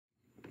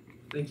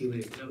Thank you,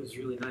 Lee. That was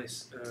really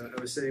nice.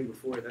 I was saying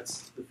before,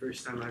 that's the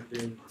first time I've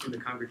been in the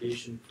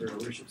congregation for a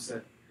worship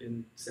set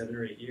in 7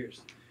 or 8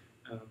 years.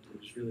 It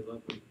was really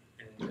lovely.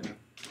 And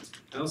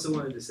I also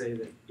wanted to say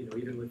that,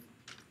 even with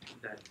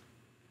that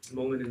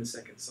moment in the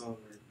second song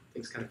where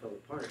things kind of fell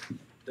apart,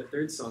 the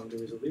third song, there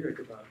was a lyric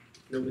about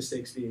no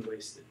mistakes being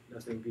wasted,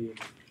 nothing being,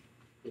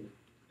 and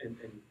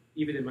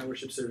even in my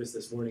worship service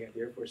this morning at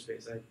the Air Force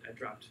Base, I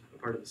dropped a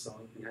part of the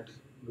song and had to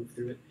move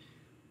through it.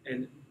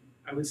 And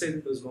I would say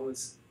that those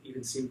moments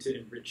even seem to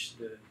enrich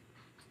the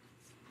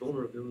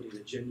vulnerability, the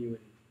genuine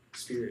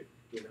spirit,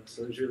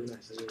 so it was really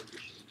nice. I really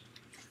appreciate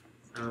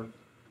it.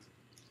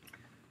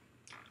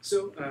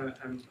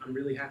 I'm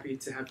really happy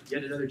to have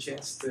yet another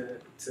chance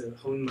to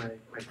hone my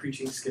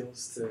preaching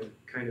skills, to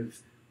kind of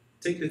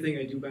take the thing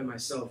I do by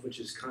myself, which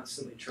is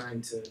constantly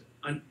trying to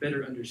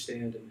better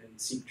understand and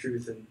seek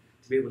truth, and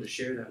to be able to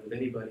share that with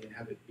anybody and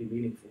have it be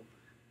meaningful.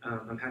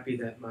 I'm happy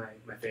that my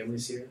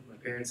family's here. My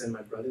parents and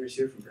my brother is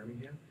here from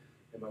Birmingham,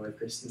 and my wife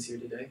Kristen's here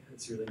today.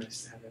 It's really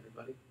nice to have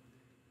everybody.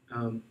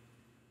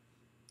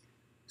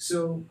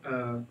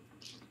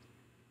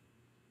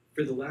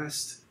 For the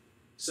last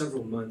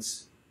several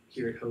months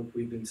here at Hope,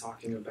 we've been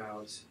talking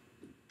about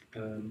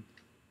the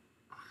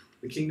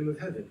kingdom of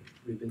heaven.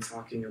 We've been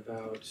talking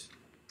about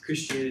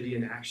Christianity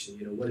in action.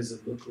 What does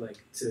it look like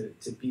to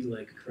be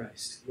like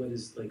Christ?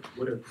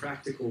 What are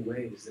practical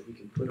ways that we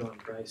can put on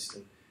Christ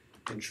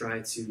and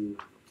try to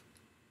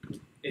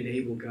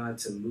enable God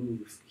to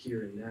move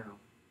here and now?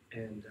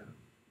 And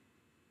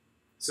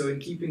so in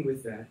keeping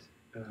with that,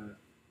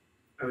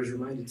 I was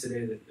reminded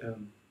today that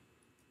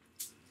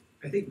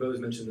I think Bo's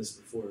mentioned this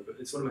before, but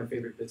it's one of my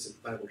favorite bits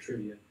of Bible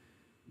trivia,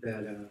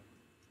 that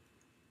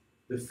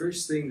the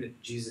first thing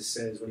that Jesus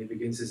says when he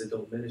begins his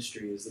adult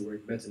ministry is the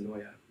word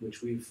metanoia,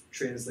 which we've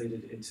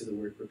translated into the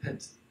word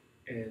repent.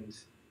 And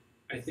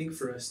I think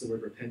for us, the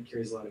word repent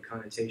carries a lot of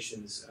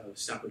connotations of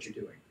stop what you're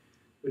doing,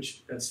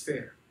 which that's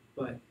fair.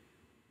 But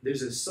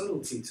there's a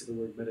subtlety to the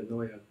word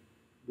metanoia,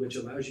 which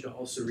allows you to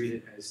also read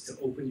it as to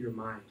open your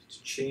mind,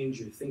 to change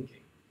your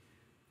thinking.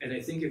 And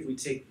I think if we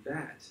take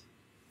that,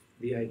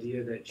 the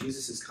idea that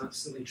Jesus is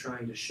constantly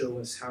trying to show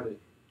us how to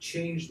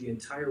change the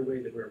entire way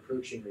that we're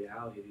approaching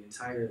reality, the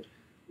entire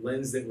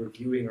lens that we're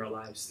viewing our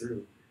lives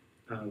through,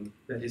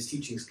 that his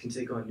teachings can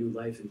take on new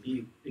life and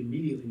be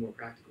immediately more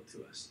practical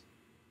to us.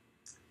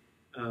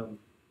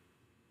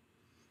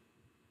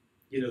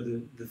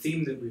 The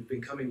theme that we've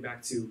been coming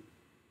back to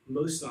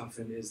most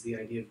often is the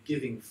idea of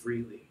giving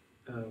freely.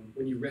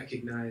 When you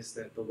recognize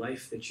that the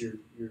life that you're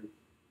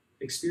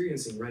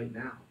experiencing right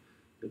now,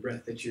 the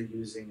breath that you're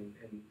using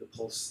and the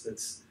pulse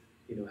that's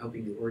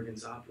helping your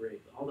organs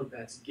operate, all of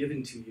that's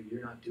given to you.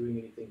 You're not doing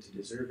anything to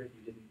deserve it.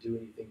 You didn't do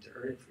anything to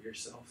earn it for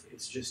yourself.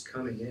 It's just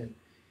coming in.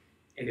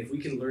 And if we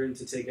can learn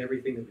to take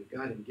everything that we've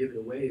got and give it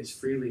away as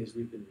freely as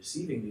we've been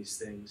receiving these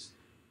things,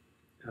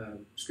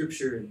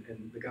 Scripture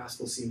and the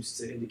Gospel seems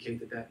to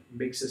indicate that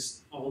makes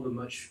us all the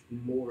much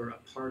more a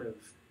part of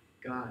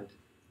God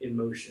in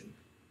motion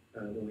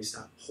when we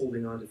stop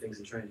holding on to things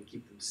and trying to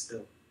keep them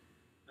still.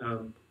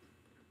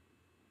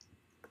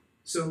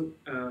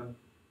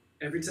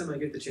 Every time I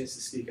get the chance to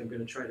speak, I'm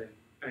going to try to,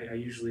 I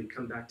usually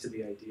come back to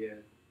the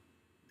idea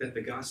that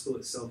the gospel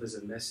itself is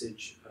a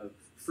message of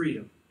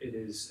freedom. It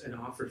is an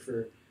offer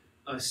for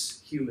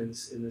us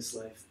humans in this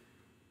life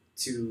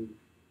to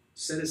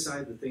set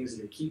aside the things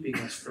that are keeping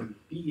us from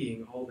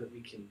being all that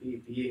we can be,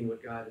 being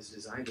what God has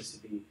designed us to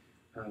be,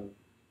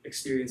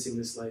 experiencing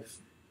this life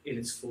in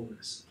its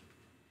fullness.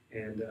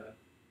 And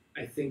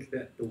I think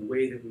that the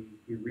way that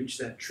we reach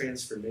that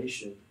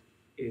transformation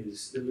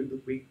is the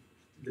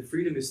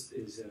freedom is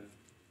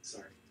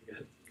sorry,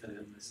 I got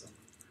ahead of myself.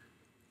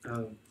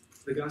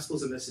 The gospel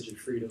is a message of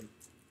freedom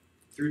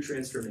through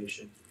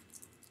transformation,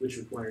 which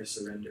requires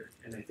surrender.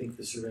 And I think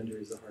the surrender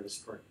is the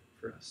hardest part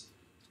for us.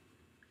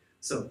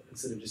 So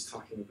instead of just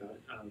talking about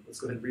it, let's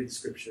go ahead and read the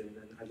scripture, and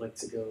then I'd like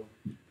to go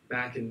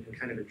back and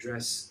kind of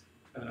address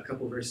a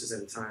couple verses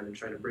at a time and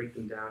try to break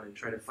them down and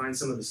try to find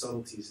some of the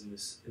subtleties in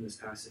this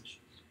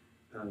passage.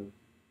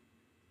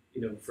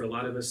 For a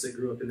lot of us that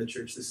grew up in the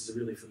church, this is a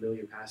really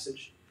familiar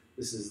passage.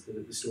 This is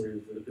the story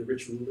of the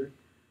rich ruler.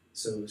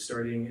 So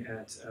starting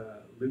at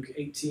Luke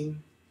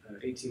 18,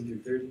 18 through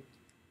 30. It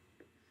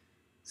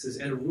says,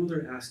 "And a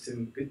ruler asked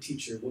him, 'Good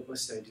teacher, what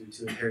must I do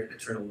to inherit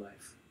eternal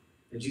life?'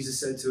 And Jesus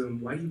said to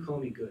him, 'Why do you call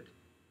me good?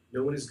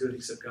 No one is good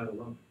except God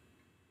alone.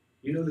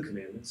 You know the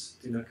commandments.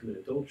 Do not commit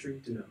adultery,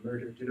 do not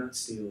murder, do not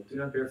steal, do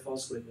not bear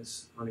false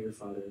witness, honor your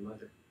father and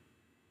mother.'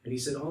 And he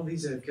said, 'All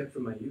these I have kept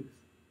from my youth.'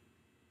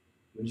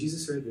 When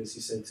Jesus heard this,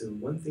 he said to him,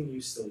 'One thing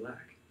you still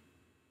lack.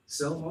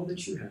 Sell all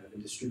that you have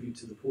and distribute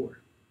to the poor,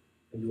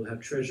 and you will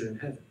have treasure in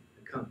heaven,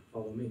 and come,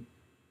 follow me.'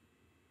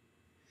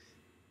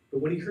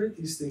 But when he heard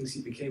these things,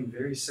 he became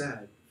very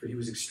sad, for he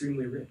was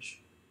extremely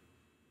rich.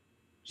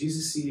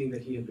 Jesus, seeing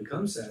that he had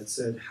become sad,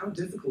 said, 'How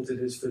difficult it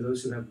is for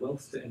those who have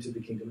wealth to enter the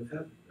kingdom of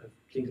heaven, the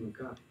kingdom of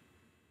God.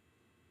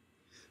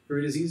 For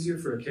it is easier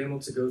for a camel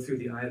to go through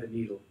the eye of a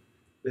needle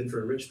than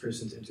for a rich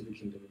person to enter the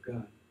kingdom of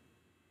God.'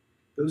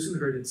 Those who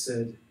heard it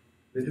said,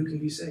 'Then who can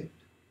be saved?'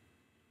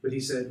 But he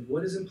said,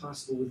 what is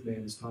impossible with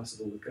man is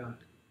possible with God.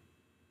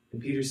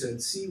 And Peter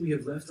said, see, we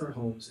have left our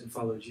homes and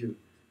followed you.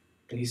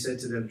 And he said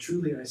to them,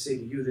 truly I say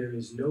to you, there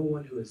is no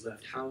one who has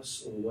left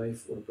house or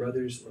wife or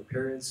brothers or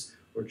parents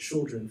or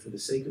children for the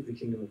sake of the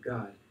kingdom of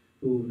God,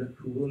 who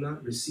will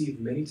not receive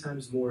many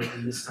times more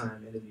in this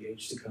time and in the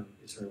age to come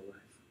eternal life.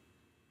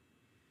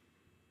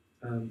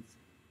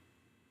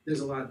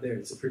 There's a lot there.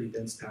 It's a pretty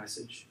dense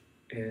passage.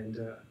 And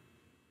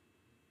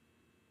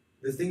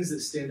the things that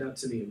stand out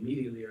to me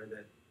immediately are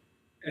that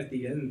at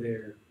the end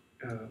there,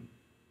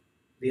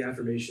 the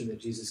affirmation that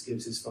Jesus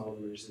gives his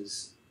followers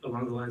is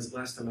along the lines of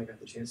last time I got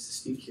the chance to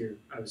speak here,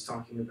 I was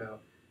talking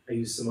about, I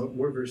used some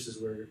more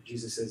verses where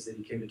Jesus says that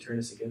he came to turn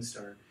us against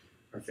our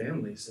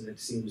families, and it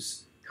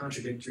seems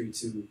contradictory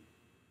to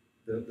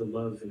the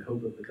love and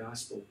hope of the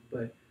gospel.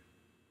 But,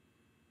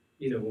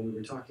 when we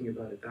were talking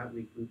about it that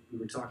week, we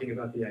were talking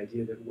about the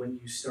idea that when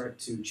you start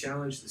to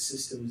challenge the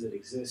systems that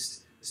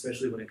exist,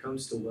 especially when it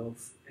comes to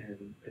wealth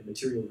and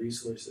material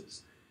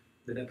resources,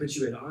 that puts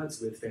you at odds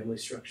with family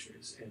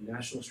structures and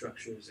national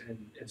structures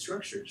and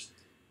structures,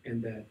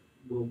 and that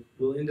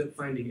we'll end up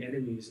finding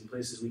enemies in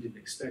places we didn't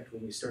expect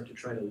when we start to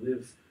try to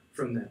live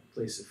from that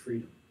place of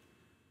freedom.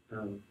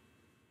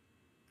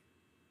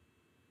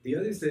 The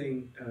other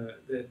thing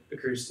that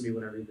occurs to me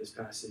when I read this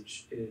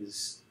passage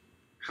is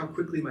how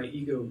quickly my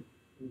ego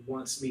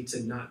wants me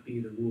to not be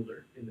the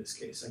ruler in this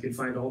case. I can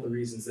find all the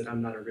reasons that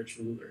I'm not a rich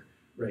ruler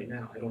right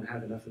now. I don't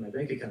have enough in my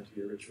bank account to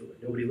be a rich ruler.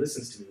 Nobody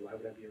listens to me. Why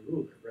would I be a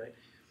ruler, right?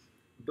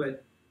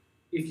 But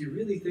if you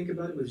really think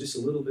about it with just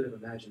a little bit of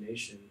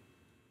imagination,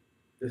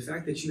 the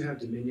fact that you have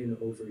dominion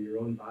over your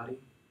own body,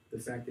 the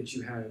fact that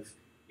you have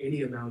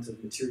any amount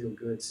of material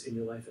goods in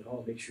your life at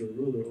all makes you a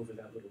ruler over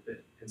that little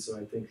bit. And so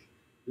I think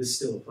this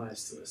still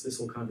applies to us. This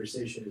whole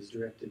conversation is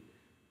directed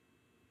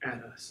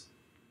at us.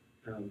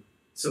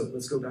 So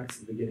let's go back to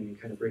the beginning and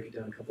kind of break it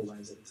down a couple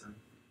lines at a time.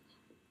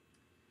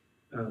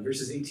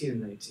 Verses 18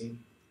 and 19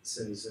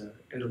 says,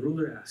 and a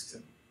ruler asked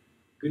him,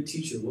 good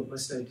teacher, what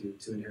must I do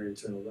to inherit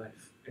eternal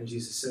life? And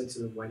Jesus said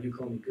to him, why do you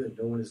call me good?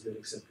 No one is good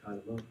except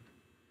God alone.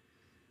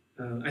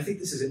 I think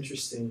this is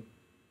interesting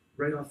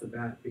right off the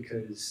bat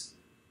because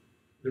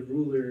the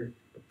ruler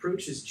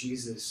approaches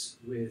Jesus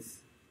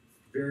with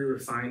very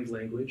refined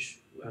language,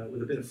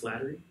 with a bit of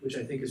flattery, which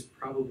I think is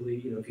probably,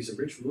 if he's a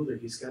rich ruler,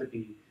 he's got to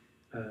be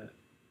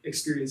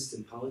experienced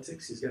in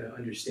politics. He's got to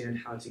understand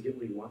how to get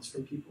what he wants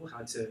from people,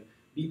 how to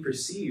be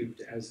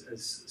perceived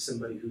as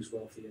somebody who's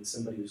wealthy and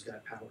somebody who's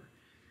got power.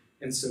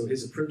 And so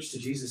his approach to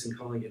Jesus and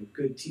calling him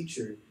good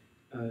teacher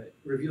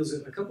reveals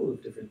a couple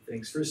of different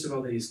things. First of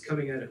all, that he's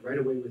coming at it right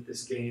away with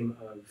this game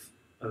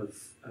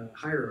of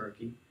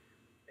hierarchy,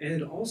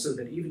 and also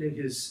that even in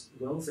his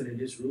wealth and in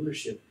his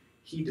rulership,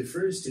 he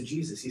defers to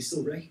Jesus. He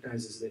still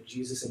recognizes that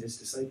Jesus and his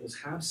disciples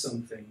have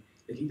something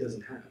that he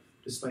doesn't have,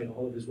 despite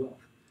all of his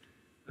wealth.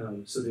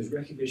 So there's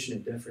recognition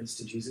and deference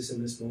to Jesus in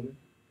this moment.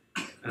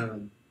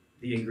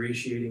 The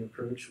ingratiating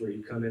approach where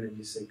you come in and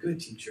you say,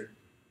 good teacher,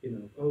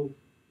 oh,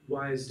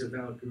 wise,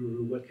 devout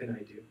guru, what can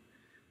I do?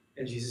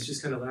 And Jesus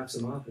just kind of laughs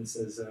him off and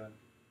says,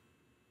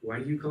 why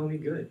do you call me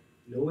good?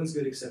 No one's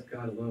good except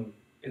God alone.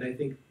 And I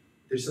think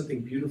there's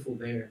something beautiful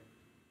there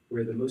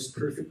where the most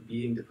perfect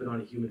being to put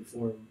on a human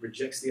form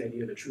rejects the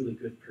idea of a truly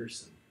good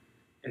person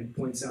and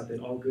points out that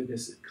all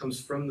goodness comes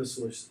from the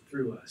source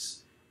through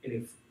us. And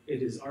if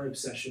it is our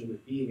obsession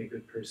with being a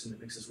good person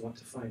that makes us want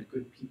to find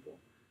good people,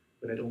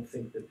 but I don't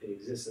think that they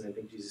exist, and I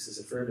think Jesus is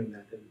affirming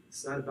that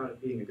it's not about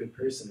it being a good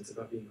person, it's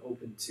about being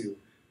open to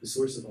the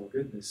source of all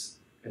goodness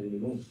at any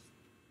moment.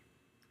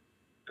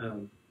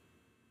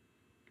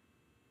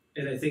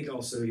 And I think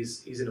also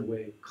he's in a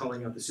way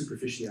calling out the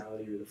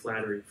superficiality or the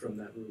flattery from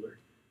that ruler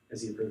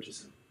as he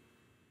approaches him.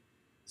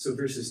 So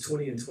verses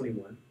 20 and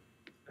 21,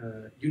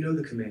 you know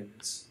the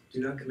commandments. Do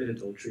not commit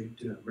adultery,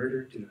 do not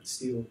murder, do not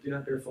steal, do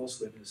not bear false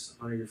witness,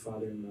 honor your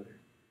father and mother.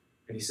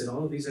 And he said,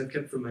 all of these I've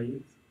kept from my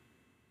youth.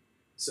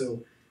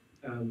 So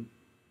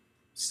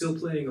still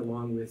playing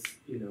along with,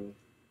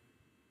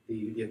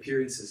 the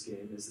appearances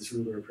game as this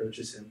ruler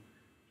approaches him,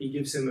 he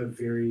gives him a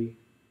very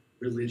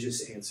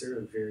religious answer,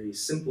 a very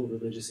simple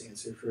religious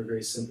answer for a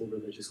very simple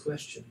religious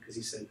question. Because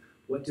he said,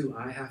 what do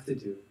I have to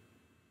do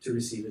to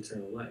receive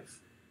eternal life?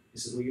 He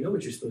says, well, you know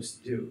what you're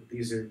supposed to do.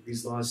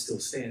 These laws still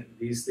stand.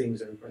 These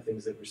things are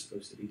things that we're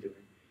supposed to be doing.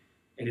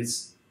 And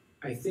it's,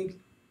 I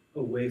think,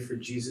 a way for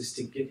Jesus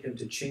to get him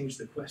to change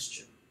the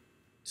question,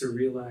 to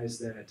realize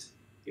that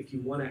if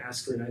you want to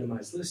ask for an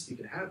itemized list, you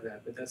can have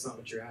that, but that's not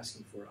what you're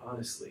asking for,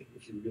 honestly,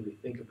 if you really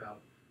think about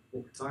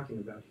what we're talking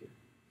about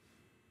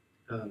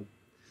here.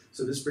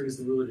 So this brings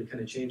the ruler to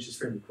kind of change his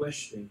frame of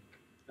questioning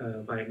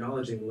by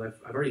acknowledging, well,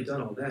 I've already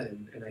done all that,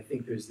 and I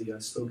think there's the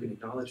unspoken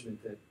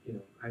acknowledgement that,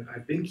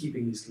 I've been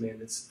keeping these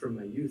commandments from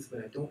my youth,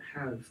 but I don't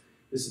have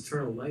this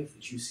eternal life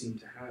that you seem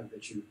to have,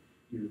 that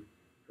you're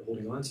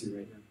holding on to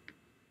right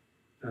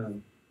now.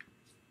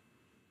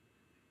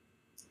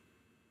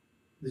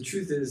 The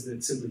truth is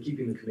that simply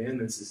keeping the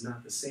commandments is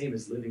not the same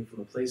as living from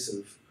a place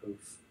of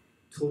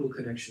total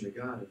connection to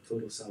God, of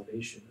total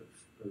salvation,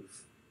 of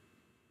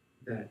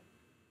that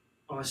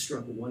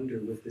awestruck wonder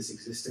with this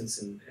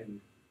existence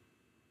and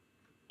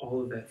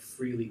all of that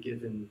freely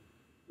given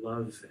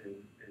love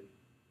and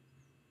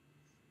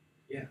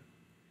yeah.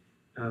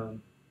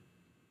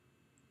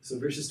 So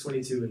verses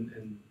 22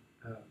 and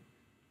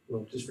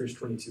well, just verse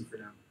 22 for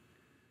now.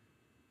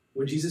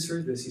 When Jesus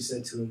heard this, he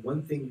said to him,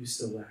 "One thing you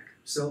still lack.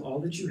 Sell all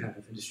that you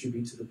have and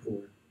distribute to the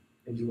poor,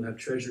 and you will have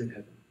treasure in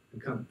heaven.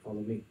 And come,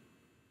 follow me."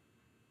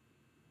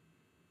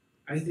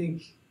 I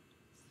think,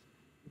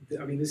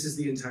 this is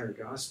the entire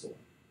gospel.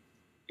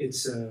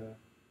 It's a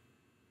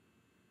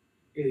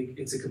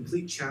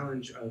complete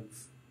challenge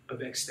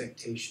of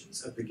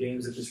expectations, of the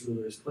games that this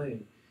ruler is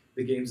playing,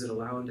 the games that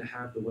allow him to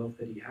have the wealth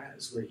that he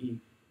has, where he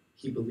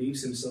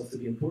believes himself to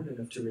be important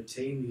enough to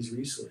retain these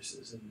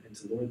resources and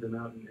to lord them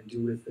out and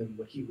do with them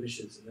what he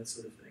wishes and that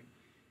sort of thing.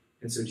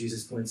 And so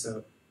Jesus points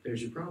out,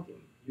 there's your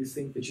problem. You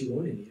think that you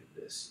own any of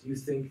this. You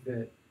think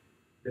that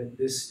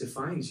this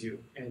defines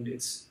you, and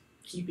it's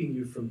keeping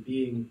you from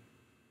being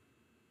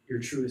your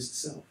truest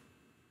self.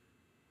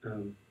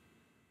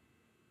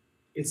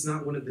 It's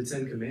not one of the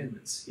 10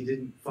 commandments. He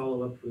didn't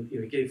follow up with, he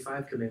gave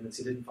 5 commandments.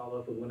 He didn't follow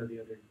up with one of the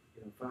other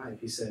 5.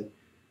 He said,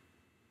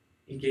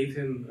 he gave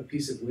him a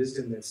piece of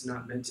wisdom that's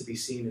not meant to be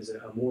seen as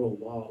a moral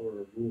law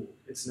or a rule.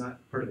 It's not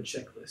part of a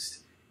checklist.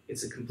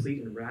 It's a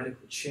complete and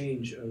radical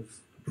change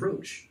of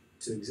approach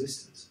to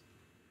existence.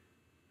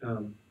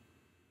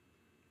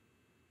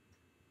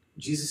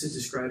 Jesus is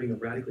describing a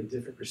radically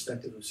different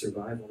perspective of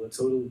survival, a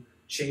total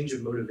change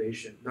of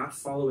motivation, not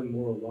following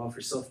moral law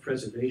for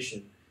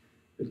self-preservation,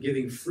 but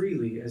giving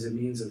freely as a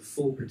means of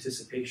full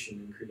participation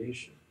in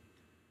creation.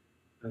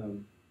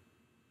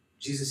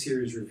 Jesus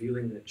here is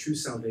revealing that true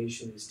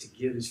salvation is to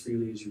give as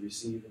freely as you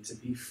receive and to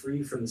be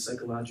free from the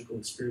psychological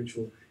and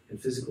spiritual and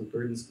physical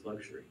burdens of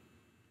luxury.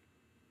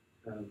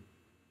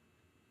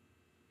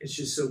 It's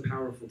just so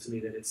powerful to me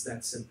that it's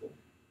that simple,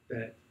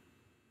 that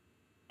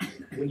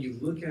when you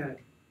look at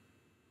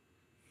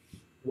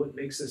what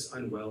makes us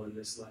unwell in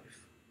this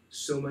life,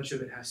 so much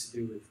of it has to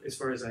do with, as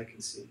far as I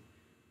can see,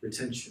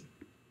 retention.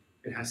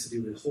 It has to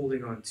do with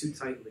holding on too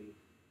tightly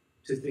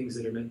to things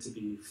that are meant to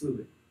be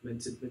fluid,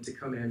 meant to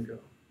come and go.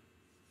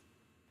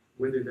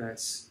 Whether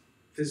that's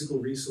physical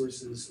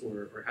resources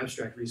or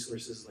abstract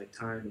resources like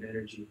time and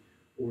energy,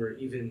 or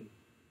even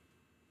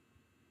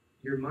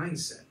your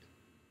mindset.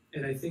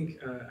 And I think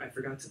I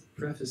forgot to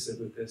preface it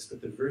with this,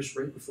 but the verse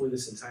right before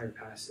this entire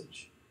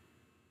passage,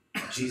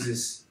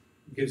 Jesus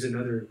gives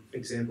another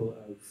example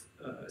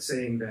of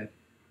saying that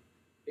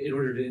in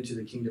order to enter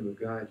the kingdom of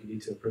God, you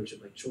need to approach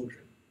it like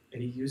children.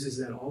 And he uses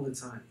that all the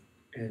time.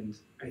 And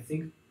I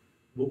think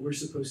what we're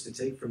supposed to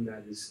take from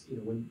that is,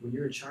 when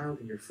you're a child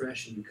and you're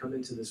fresh and you come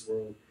into this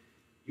world,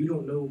 you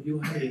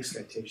don't have any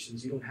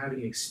expectations, you don't have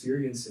any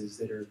experiences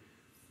that are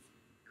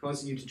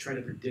causing you to try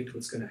to predict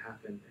what's going to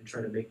happen and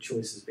try to make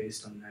choices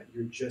based on that.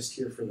 You're just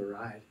here for the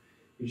ride.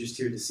 You're just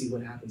here to see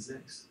what happens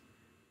next.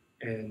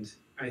 And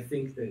I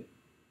think that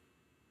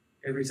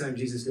every time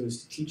Jesus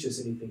goes to teach us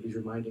anything, he's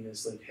reminding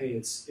us, like, hey,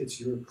 it's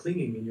your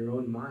clinging in your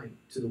own mind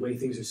to the way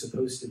things are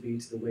supposed to be,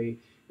 to the way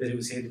that it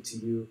was handed to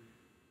you,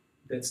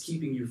 that's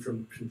keeping you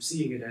from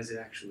seeing it as it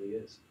actually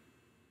is.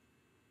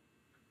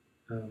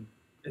 And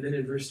then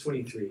in verse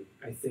 23,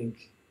 I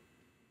think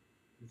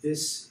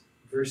this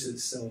verse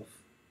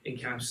itself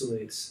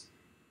encapsulates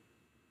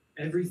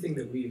everything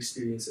that we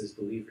experience as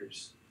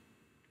believers.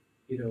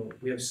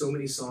 We have so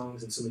many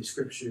songs and so many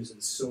scriptures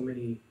and so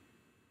many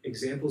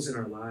examples in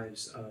our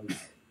lives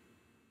of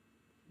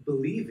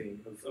believing,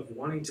 of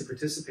wanting to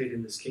participate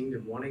in this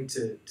kingdom, wanting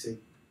to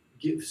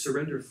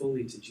surrender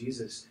fully to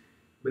Jesus.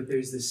 But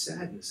there's this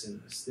sadness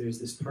in us. There's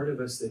this part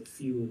of us that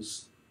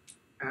feels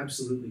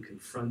absolutely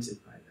confronted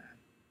by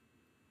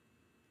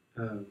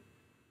that.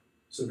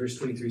 So verse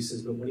 23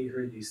 says, "But when he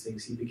heard these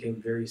things, he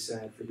became very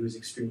sad, for he was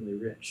extremely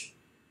rich."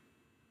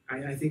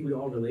 I think we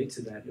all relate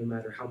to that, no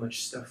matter how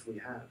much stuff we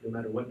have, no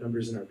matter what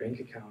numbers in our bank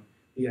account,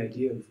 the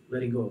idea of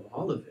letting go of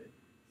all of it,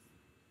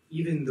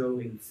 even though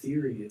in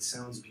theory it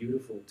sounds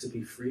beautiful to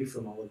be free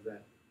from all of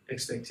that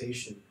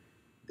expectation,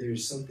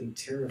 there's something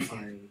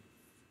terrifying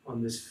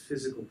on this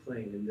physical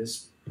plane, in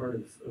this part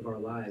of our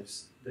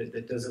lives,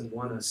 that doesn't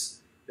want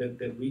us,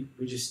 that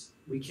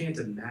we can't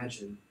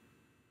imagine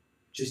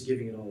just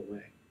giving it all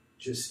away,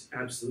 just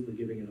absolutely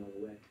giving it all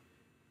away.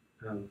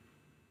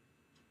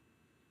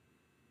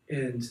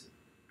 And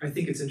I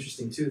think it's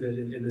interesting too that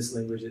in this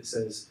language it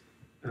says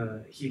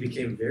he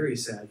became very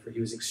sad, for he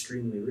was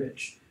extremely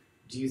rich.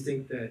 Do you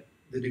think that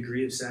the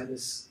degree of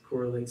sadness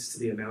correlates to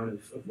the amount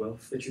of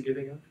wealth that you're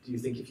giving up? Do you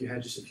think if you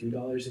had just a few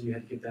dollars and you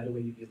had to give that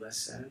away, you'd be less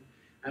sad?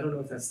 I don't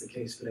know if that's the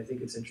case, but I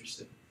think it's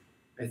interesting.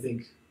 I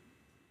think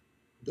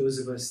those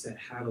of us that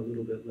have a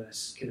little bit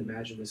less can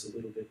imagine this a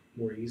little bit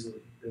more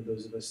easily than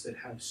those of us that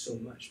have so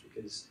much,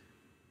 because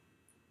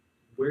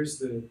where's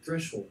the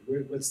threshold?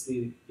 What's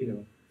the,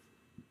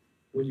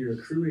 when you're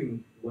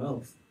accruing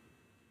wealth,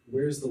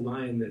 where's the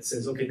line that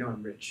says, okay, now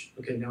I'm rich.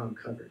 Okay, now I'm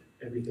covered.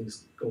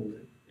 Everything's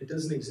golden. It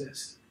doesn't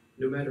exist.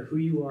 No matter who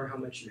you are, how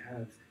much you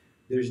have,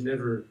 there's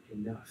never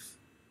enough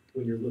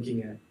when you're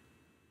looking at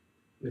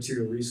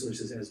material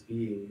resources as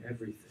being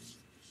everything.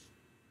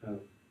 Um,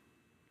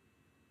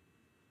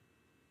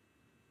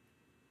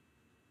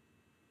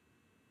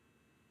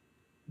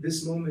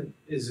 this moment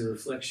is a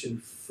reflection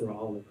for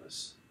all of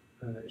us.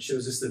 It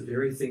shows us the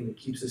very thing that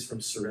keeps us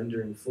from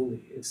surrendering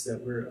fully. It's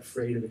that we're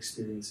afraid of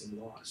experiencing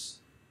loss.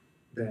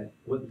 That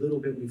what little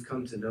bit we've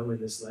come to know in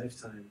this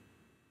lifetime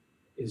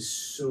has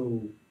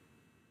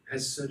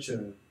such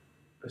a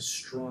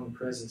strong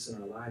presence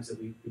in our lives that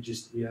we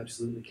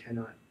absolutely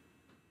cannot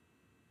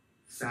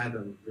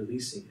fathom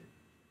releasing it,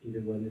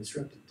 even when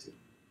instructed to.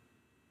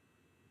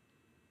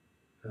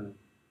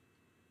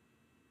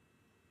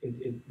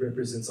 It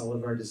represents all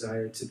of our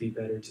desire to be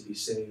better, to be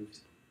saved,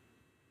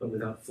 but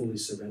without fully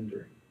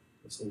surrendering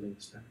what's holding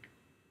us back.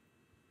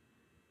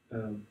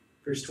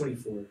 Verse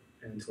 24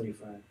 and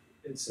 25,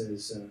 it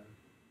says,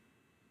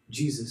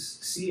 Jesus,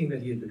 seeing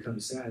that he had become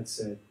sad,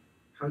 said,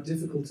 "How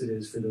difficult it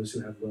is for those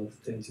who have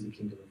wealth to enter the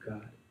kingdom of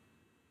God.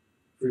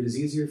 For it is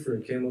easier for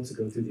a camel to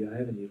go through the eye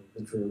of a needle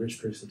than for a rich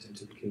person to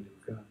enter the kingdom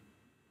of God."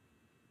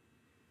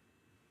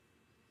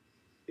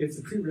 If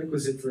the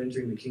prerequisite for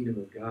entering the kingdom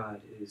of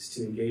God is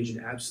to engage in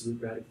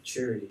absolute radical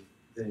charity,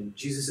 then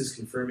Jesus is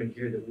confirming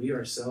here that we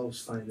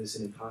ourselves find this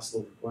an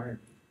impossible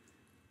requirement.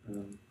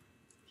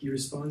 He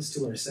responds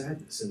to our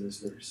sadness in this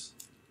verse.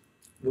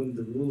 When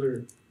the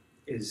ruler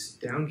is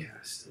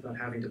downcast about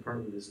having to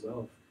part with his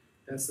wealth,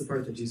 that's the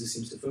part that Jesus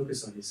seems to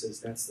focus on. He says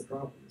that's the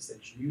problem, is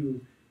that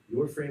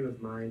your frame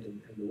of mind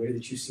and the way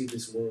that you see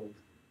this world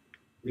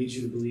leads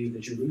you to believe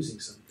that you're losing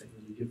something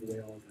when you give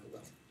away all of that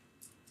wealth.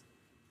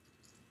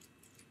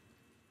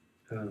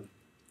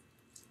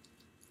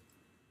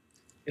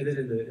 And then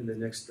in the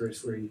next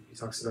verse where he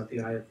talks about the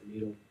eye of the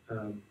needle,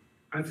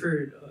 I've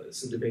heard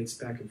some debates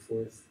back and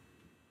forth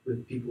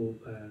with people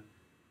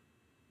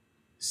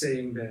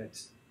saying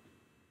that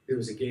there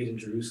was a gate in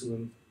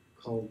Jerusalem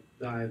called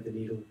the Eye of the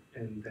Needle,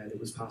 and that it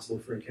was possible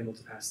for a camel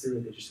to pass through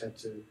it. They just had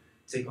to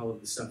take all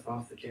of the stuff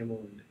off the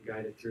camel and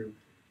guide it through.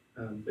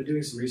 But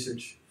doing some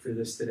research for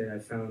this today, I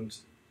found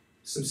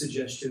some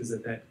suggestions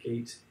that that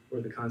gate,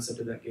 or the concept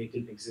of that gate,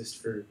 didn't exist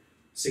for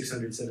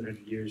 600,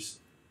 700 years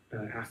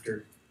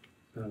after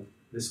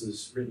this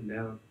was written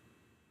down.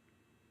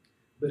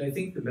 But I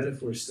think the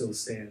metaphor still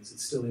stands.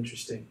 It's still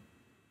interesting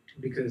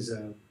because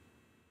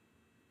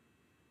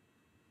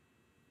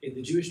in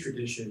the Jewish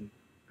tradition,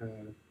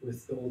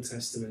 with the Old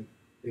Testament,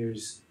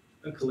 there's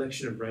a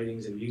collection of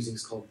writings and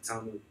musings called the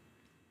Talmud.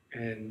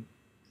 And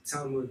the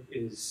Talmud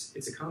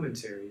it's a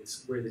commentary.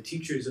 It's where the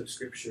teachers of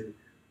Scripture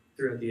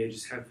throughout the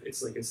ages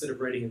it's like instead of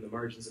writing in the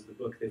margins of the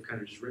book, they've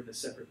kind of just written a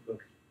separate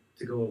book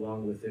to go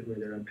along with it, where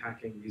they're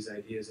unpacking these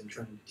ideas and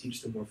trying to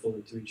teach them more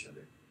fully to each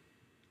other.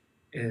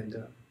 And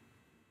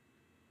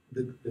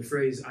the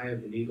phrase "eye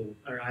of the needle"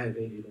 or "eye of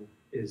a needle"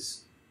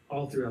 is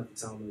all throughout the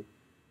Talmud,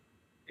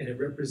 and it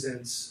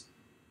represents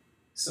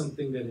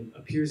something that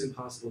appears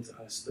impossible to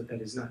us, but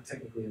that is not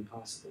technically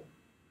impossible.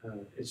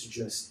 It's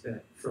just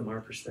that from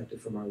our perspective,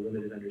 from our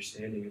limited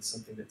understanding, it's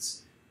something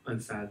that's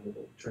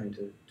unfathomable, trying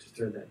to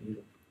thread that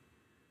needle.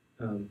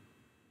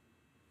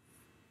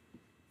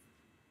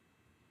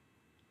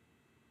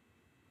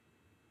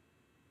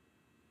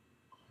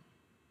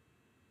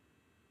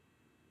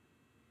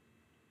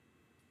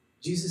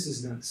 Jesus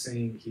is not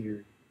saying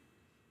here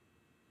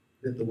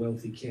that the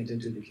wealthy can't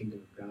enter the kingdom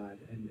of God.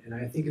 And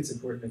I think it's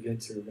important, again,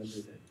 to remember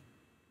that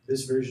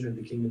this version of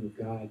the kingdom of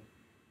God,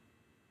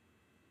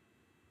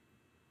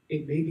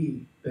 it may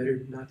be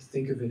better not to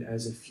think of it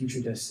as a future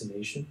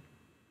destination,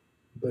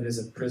 but as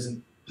a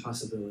present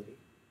possibility.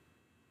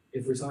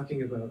 If we're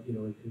talking about,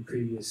 in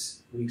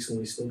previous weeks when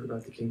we spoke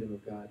about the kingdom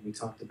of God, we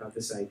talked about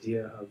this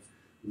idea of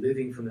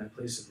living from that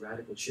place of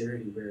radical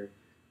charity where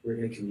we're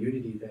in a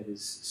community that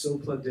is so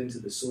plugged into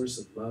the source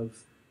of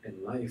love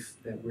and life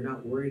that we're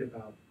not worried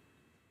about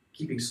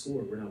keeping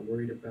score. We're not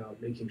worried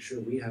about making sure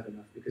we have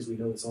enough because we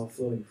know it's all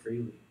flowing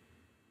freely.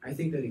 I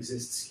think that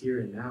exists here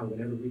and now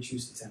whenever we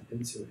choose to tap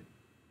into it.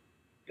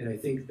 And I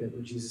think that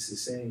what Jesus is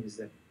saying is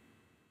that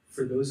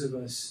for those of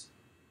us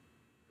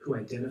who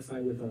identify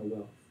with our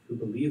wealth, who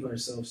believe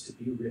ourselves to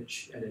be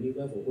rich at any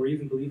level, or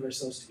even believe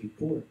ourselves to be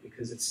poor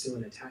because it's still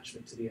an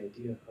attachment to the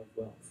idea of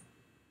wealth,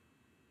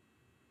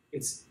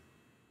 it's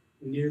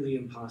nearly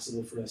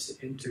impossible for us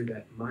to enter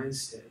that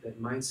mindset, that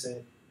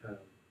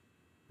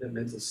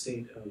mental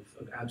state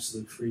of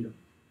absolute freedom,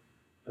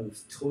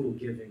 of total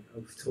giving,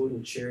 of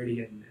total charity,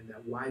 and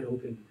that wide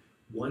open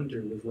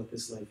wonder with what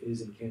this life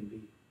is and can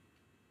be,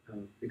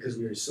 because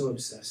we are so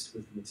obsessed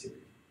with the material.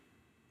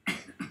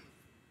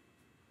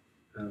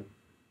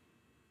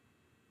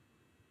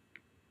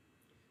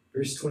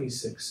 Verse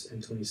 26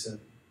 and 27.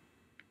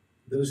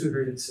 Those who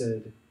heard it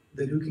said,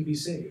 "Then who can be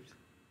saved?"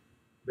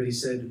 But he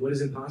said, "What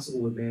is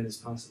impossible with man is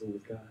possible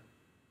with God."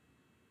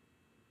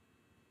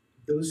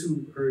 Those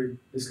who heard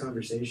this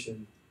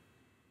conversation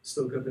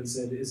spoke up and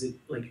said,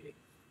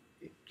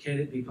 can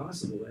it be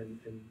possible? And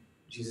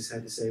Jesus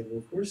had to say, well,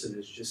 of course it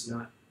is, just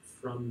not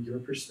from your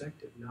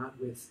perspective, not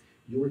with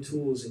your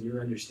tools and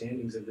your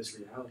understandings of this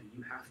reality.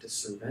 You have to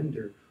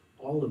surrender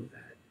all of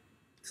that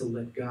to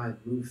let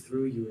God move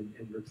through you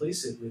and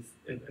replace it with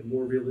a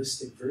more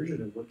realistic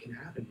version of what can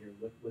happen here,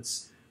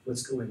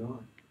 what's going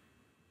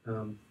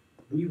on.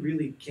 We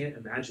really can't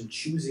imagine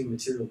choosing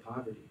material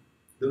poverty.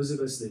 Those of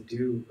us that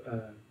do,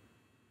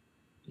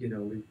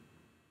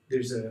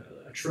 there's a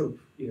trope,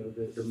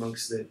 the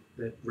monks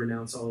that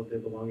renounce all of their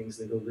belongings,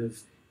 they go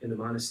live in the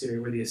monastery,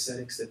 or the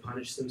ascetics that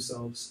punish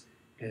themselves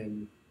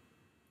and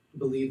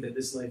believe that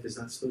this life is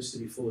not supposed to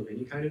be full of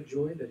any kind of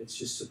joy, that it's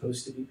just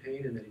supposed to be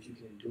pain, and that if you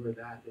can endure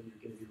that, then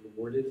you're going to be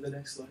rewarded in the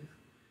next life.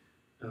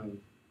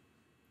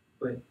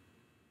 But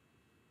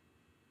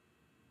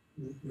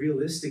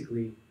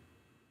realistically,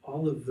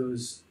 all of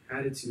those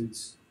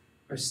attitudes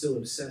are still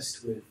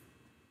obsessed with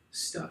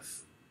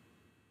stuff,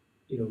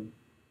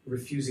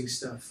 refusing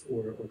stuff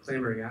or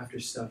clamoring after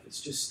stuff.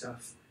 It's just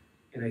stuff.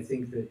 And I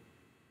think that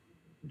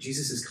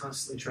Jesus is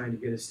constantly trying to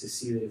get us to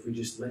see that if we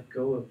just let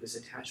go of this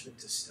attachment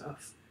to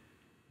stuff,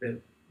 that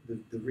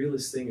the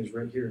realest thing is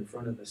right here in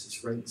front of us.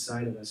 It's right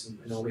inside of us,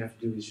 and all we have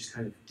to do is just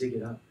kind of dig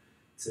it up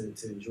to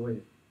enjoy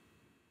it.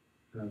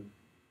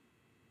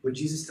 When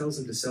Jesus tells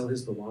him to sell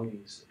his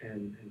belongings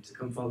and to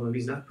come follow him,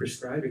 he's not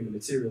prescribing the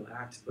material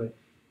act, but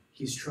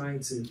he's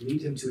trying to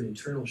lead him to an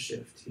internal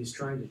shift. He's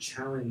trying to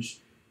challenge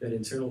that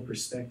internal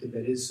perspective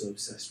that is so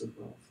obsessed with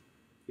wealth.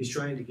 He's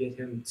trying to get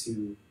him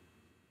to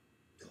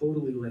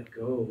totally let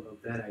go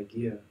of that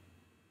idea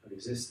of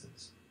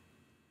existence.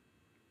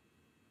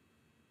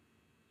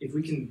 If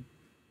we can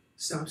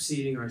stop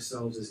seeing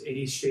ourselves as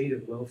any shade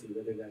of wealthy,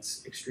 whether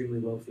that's extremely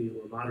wealthy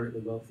or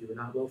moderately wealthy or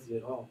not wealthy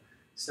at all,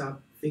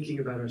 stop thinking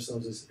about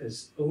ourselves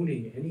as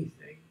owning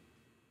anything,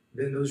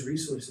 then those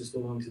resources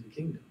belong to the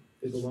kingdom.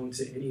 They belong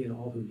to any and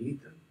all who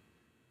need them.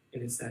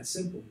 And it's that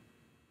simple.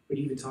 But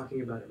even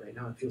talking about it right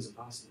now, it feels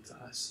impossible to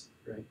us,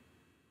 right?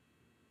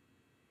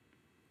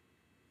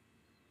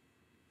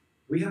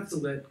 We have to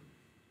let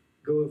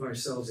go of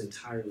ourselves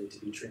entirely to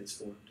be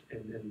transformed.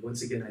 And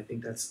once again, I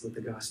think that's what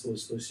the gospel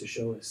is supposed to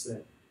show us,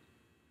 that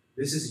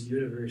this is a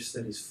universe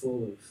that is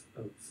full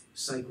of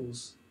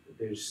cycles.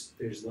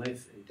 There's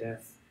life and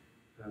death.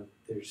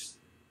 There's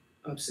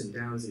ups and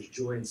downs. There's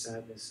joy and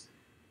sadness.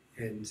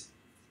 And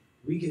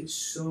we get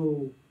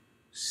so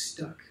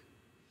stuck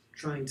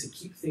trying to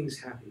keep things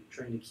happy,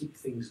 trying to keep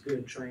things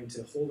good, trying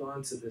to hold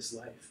on to this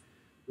life.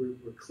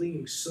 We're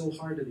clinging so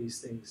hard to these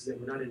things that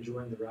we're not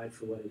enjoying the ride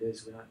for what it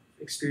is. We're not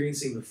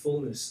experiencing the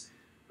fullness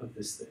of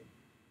this thing.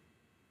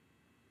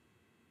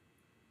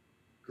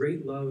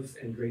 Great love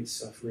and great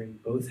suffering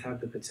both have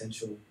the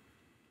potential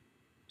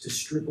to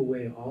strip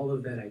away all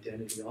of that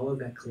identity, all of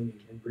that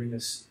clinging, and bring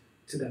us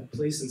to that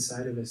place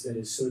inside of us that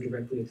is so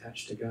directly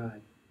attached to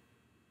God.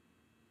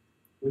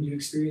 When you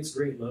experience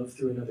great love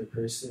through another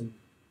person,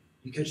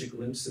 you catch a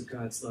glimpse of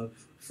God's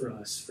love for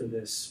us,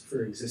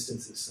 for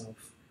existence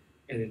itself.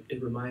 And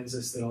it reminds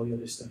us that all the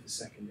other stuff is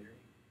secondary.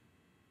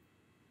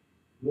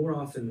 More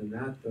often than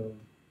that, though,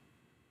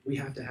 we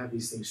have to have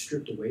these things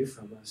stripped away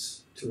from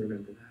us to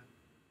remember that.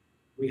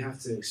 We have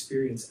to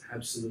experience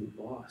absolute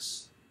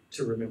loss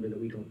to remember that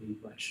we don't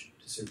need much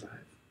to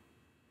survive.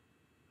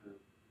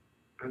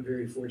 I'm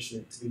very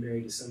fortunate to be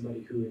married to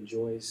somebody who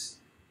enjoys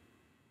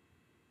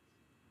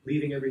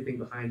leaving everything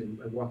behind and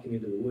walking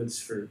into the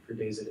woods for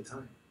days at a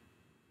time.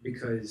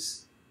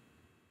 Because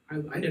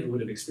I never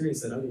would have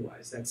experienced that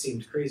otherwise. That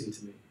seemed crazy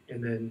to me.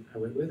 And then I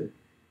went with her.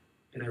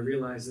 And I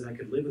realized that I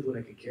could live with what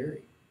I could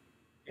carry.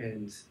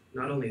 And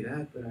not only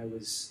that, but I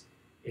was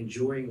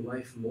enjoying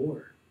life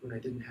more when I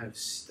didn't have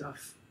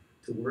stuff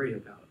to worry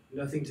about.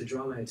 Nothing to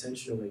draw my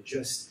attention away,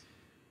 just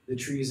the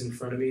trees in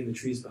front of me and the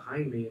trees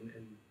behind me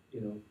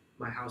and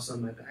my house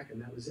on my back, and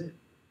that was it.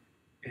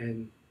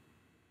 And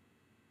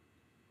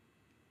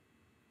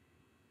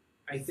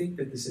I think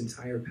that this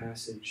entire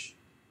passage,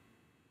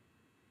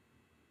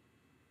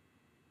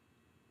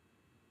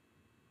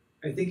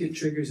 I think it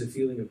triggers a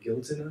feeling of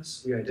guilt in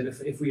us.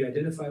 If we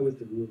identify with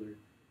the ruler,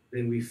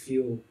 then we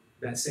feel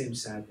that same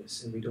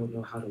sadness and we don't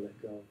know how to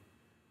let go.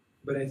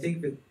 But I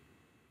think that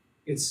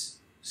it's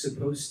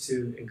supposed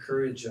to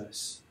encourage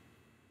us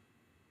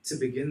to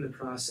begin the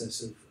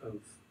process of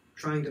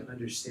trying to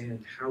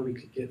understand how we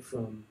could get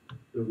from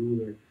the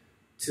ruler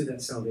to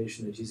that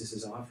salvation that Jesus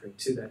is offering,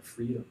 to that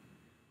freedom.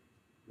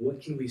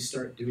 What can we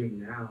start doing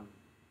now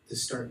to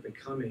start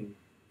becoming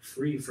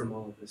free from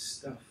all of this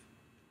stuff?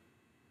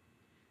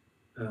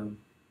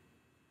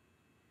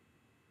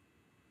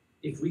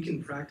 If we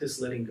can practice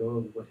letting go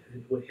of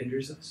what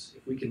hinders us,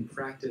 if we can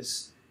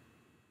practice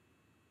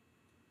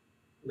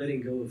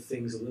letting go of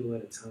things a little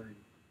at a time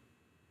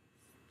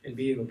and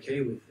being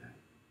okay with that,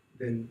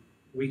 then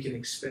we can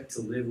expect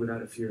to live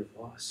without a fear of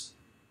loss.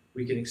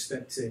 We can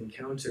expect to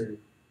encounter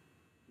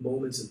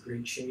moments of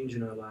great change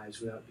in our lives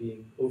without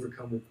being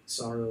overcome with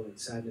sorrow and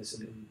sadness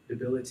and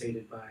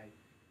debilitated by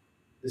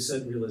the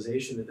sudden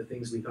realization that the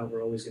things we thought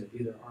were always going to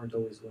be there aren't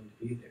always going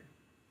to be there.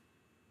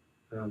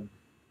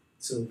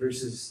 So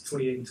verses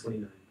 28 and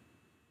 29.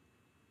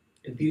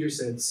 And Peter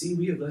said, "See,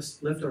 we have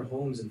left our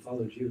homes and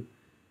followed you."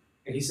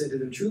 And he said to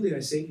them, "Truly I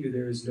say to you,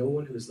 there is no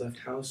one who has left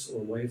house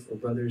or wife or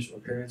brothers or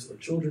parents or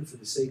children for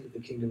the sake of the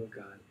kingdom of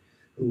God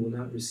who will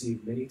not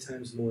receive many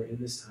times more in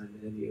this time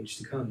and in the age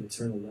to come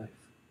eternal life."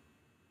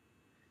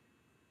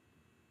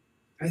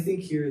 I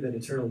think here that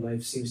eternal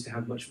life seems to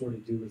have much more to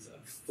do with a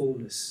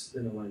fullness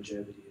than a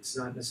longevity. It's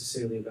not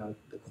necessarily about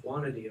the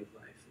quantity of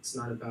life. It's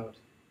not about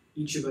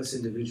each of us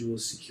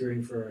individuals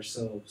securing for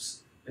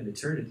ourselves an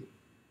eternity,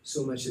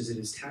 so much as it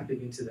is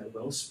tapping into that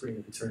wellspring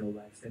of eternal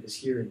life that is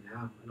here and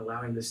now and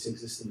allowing this to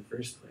exist in the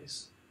first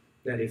place.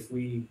 That if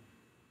we,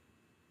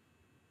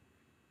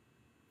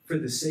 for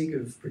the sake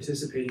of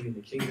participating in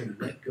the kingdom,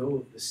 let go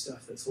of the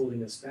stuff that's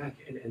holding us back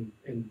and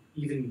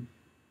even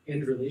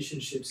end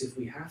relationships if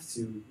we have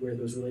to, where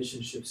those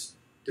relationships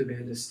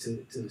demand us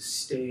to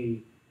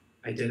stay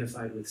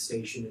identified with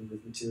station and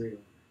with material.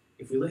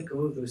 If we let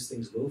go of those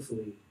things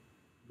willfully,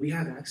 we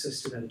have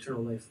access to that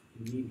eternal life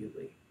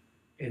immediately,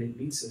 and it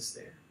meets us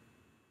there.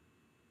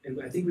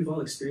 And I think we've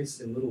all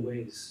experienced it in little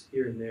ways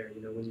here and there.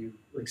 You know, when you,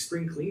 like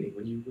spring cleaning,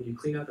 when you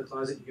clean out the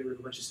closet, you get rid of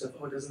a bunch of stuff.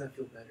 Oh, doesn't that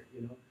feel better?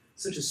 You know,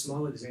 such a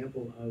small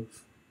example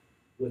of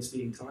what's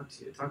being talked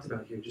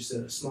about here. Just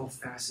a small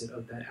facet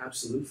of that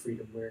absolute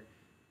freedom where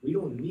we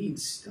don't need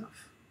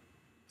stuff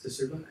to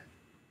survive.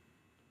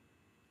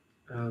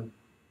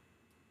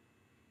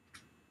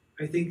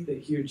 I think that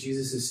here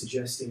Jesus is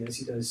suggesting, as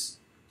he does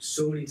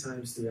so many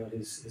times throughout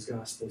his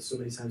gospel, so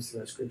many times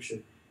throughout Scripture,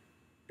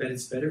 that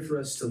it's better for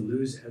us to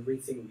lose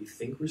everything we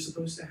think we're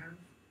supposed to have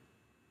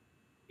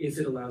if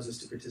it allows us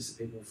to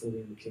participate more fully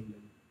in the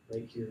kingdom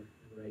right here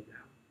and right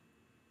now.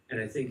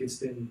 And I think it's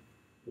been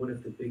one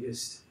of the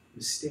biggest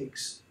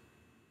mistakes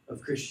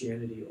of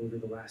Christianity over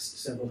the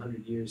last several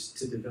hundred years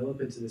to develop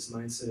into this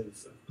mindset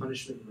of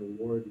punishment and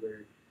reward,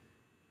 where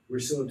we're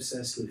so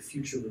obsessed with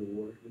future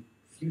reward, with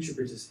future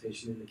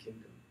participation in the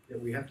kingdom, that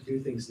we have to do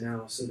things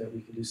now so that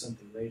we can do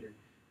something later.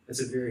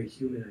 That's a very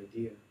human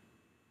idea,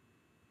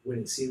 when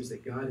it seems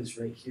that God is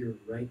right here,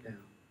 right now.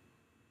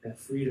 That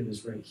freedom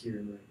is right here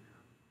and right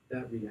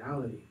now. That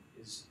reality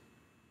is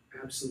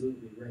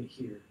absolutely right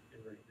here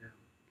and right now.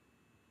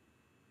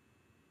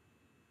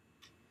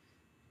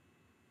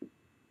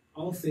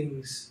 All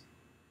things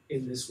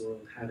in this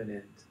world have an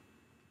end.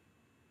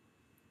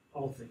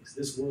 All things.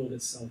 This world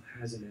itself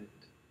has an end.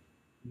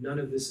 None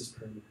of this is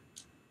permanent.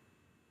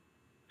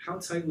 How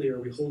tightly are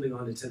we holding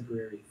on to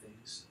temporary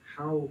things?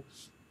 How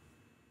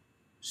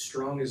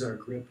strong is our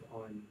grip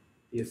on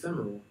the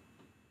ephemeral?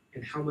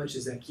 And how much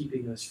is that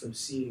keeping us from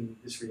seeing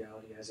this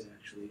reality as it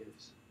actually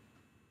is?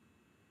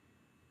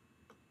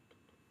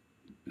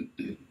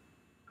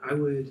 I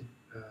would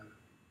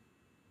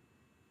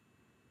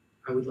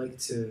like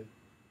to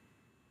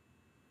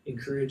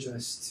encourage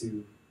us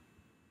to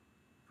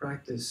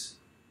practice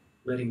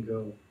letting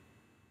go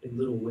in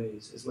little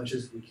ways as much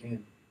as we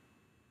can.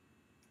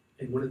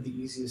 And one of the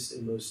easiest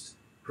and most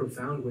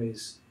profound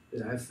ways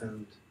that I've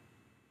found,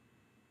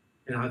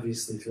 and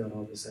obviously throughout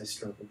all this I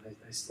struggle,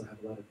 I still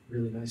have a lot of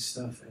really nice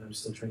stuff, and I'm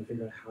still trying to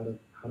figure out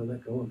how to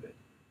let go of it.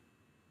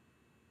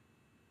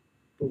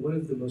 But one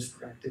of the most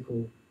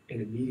practical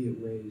and immediate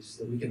ways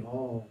that we can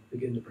all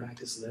begin to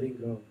practice letting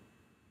go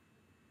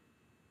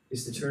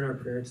is to turn our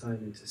prayer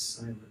time into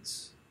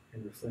silence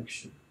and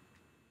reflection,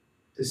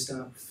 to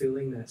stop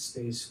filling that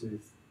space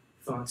with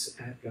thoughts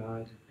at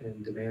God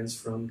and demands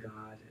from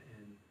God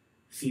and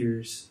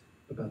fears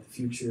about the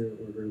future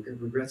or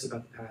regrets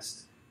about the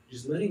past.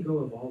 Just letting go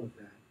of all of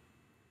that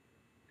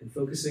and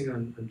focusing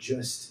on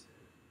just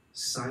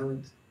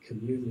silent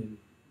communion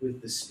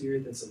with the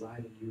Spirit that's alive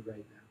in you right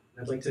now.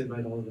 And I'd like to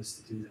invite all of us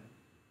to do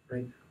that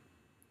right now.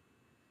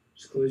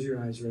 Just close your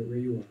eyes right where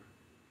you are.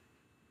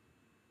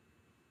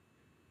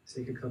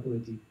 Take a couple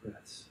of deep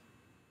breaths.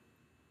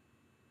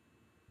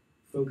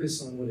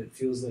 Focus on what it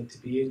feels like to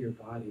be in your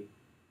body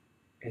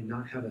and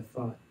not have a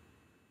thought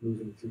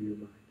moving through your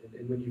mind.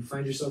 And when you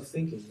find yourself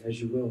thinking,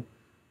 as you will,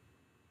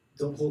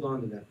 don't hold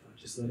on to that thought.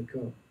 Just let it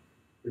go.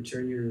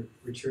 Return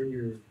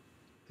your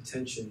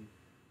attention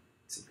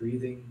to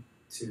breathing,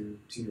 to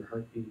your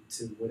heartbeat,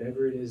 to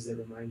whatever it is that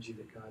reminds you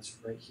that God's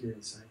right here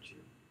inside you.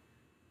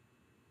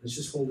 Let's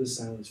just hold this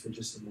silence for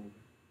just a moment.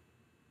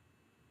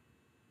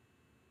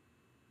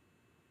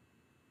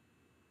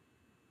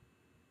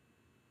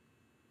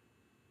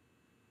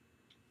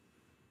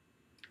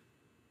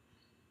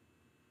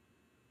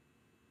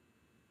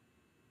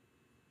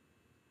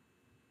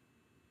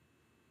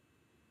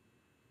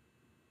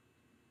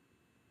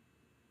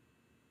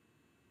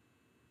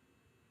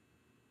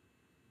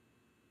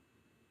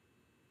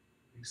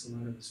 Makes a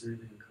lot of us really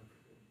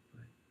uncomfortable,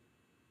 but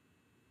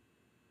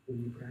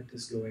when you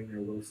practice going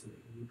there willfully,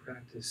 when you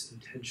practice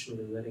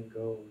intentionally letting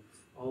go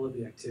of all of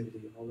the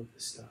activity, all of the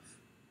stuff,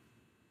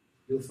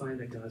 you'll find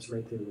that God's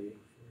right there waiting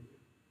for you.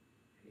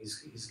 And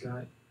He's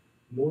got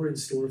more in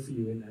store for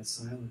you in that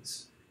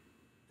silence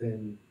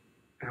than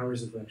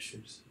hours of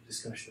lectures,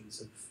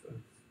 discussions, of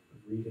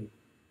reading.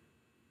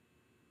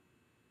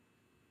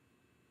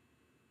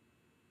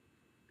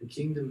 The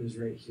kingdom is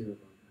right here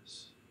among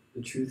us.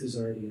 The truth is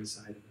already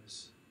inside of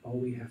us. All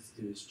we have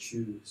to do is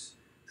choose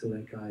to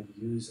let God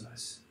use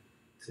us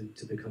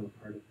to become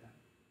a part of that.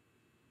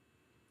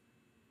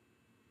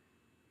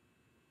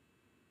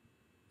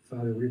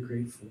 Father, we're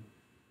grateful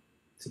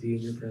to be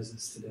in your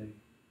presence today,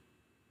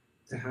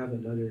 to have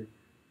another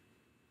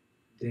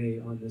day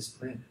on this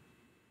planet.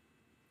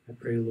 I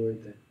pray,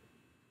 Lord, that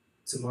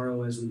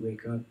tomorrow as we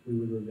wake up, we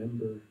would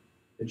remember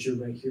that you're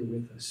right here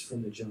with us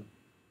from the jump.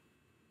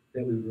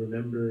 That we would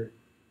remember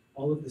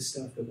all of the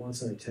stuff that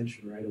wants our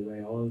attention right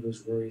away, all of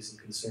those worries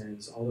and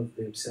concerns, all of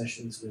the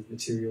obsessions with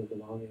material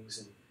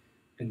belongings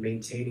and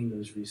maintaining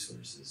those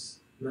resources.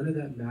 None of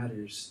that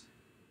matters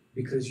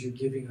because you're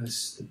giving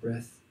us the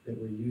breath that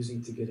we're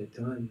using to get it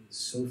done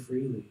so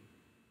freely.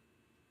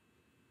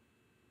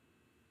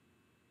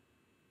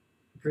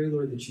 I pray,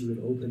 Lord, that you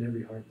would open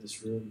every heart in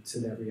this room to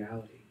that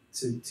reality,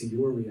 to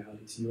your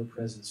reality, to your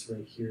presence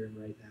right here and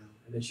right now,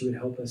 and that you would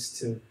help us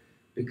to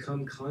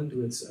become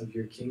conduits of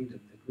your kingdom,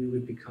 that we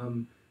would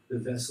become the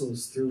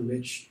vessels through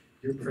which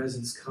your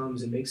presence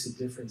comes and makes a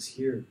difference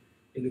here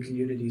in the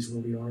communities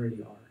where we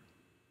already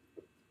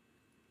are.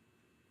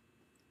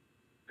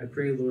 I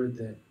pray, Lord,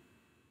 that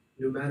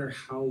no matter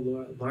how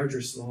large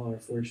or small our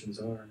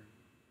fortunes are,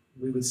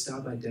 we would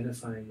stop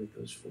identifying with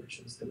those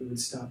fortunes, that we would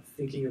stop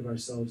thinking of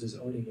ourselves as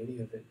owning any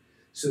of it,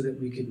 so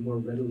that we could more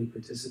readily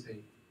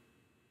participate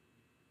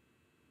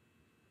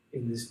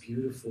in this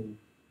beautiful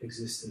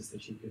existence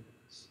that you've given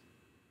us.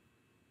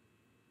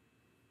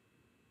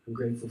 I'm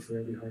grateful for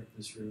every heart in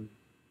this room,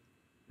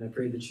 and I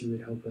pray that you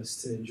would help us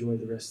to enjoy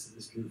the rest of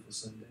this beautiful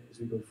Sunday as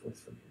we go forth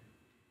from here.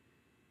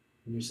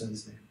 In your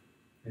Son's name,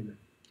 amen.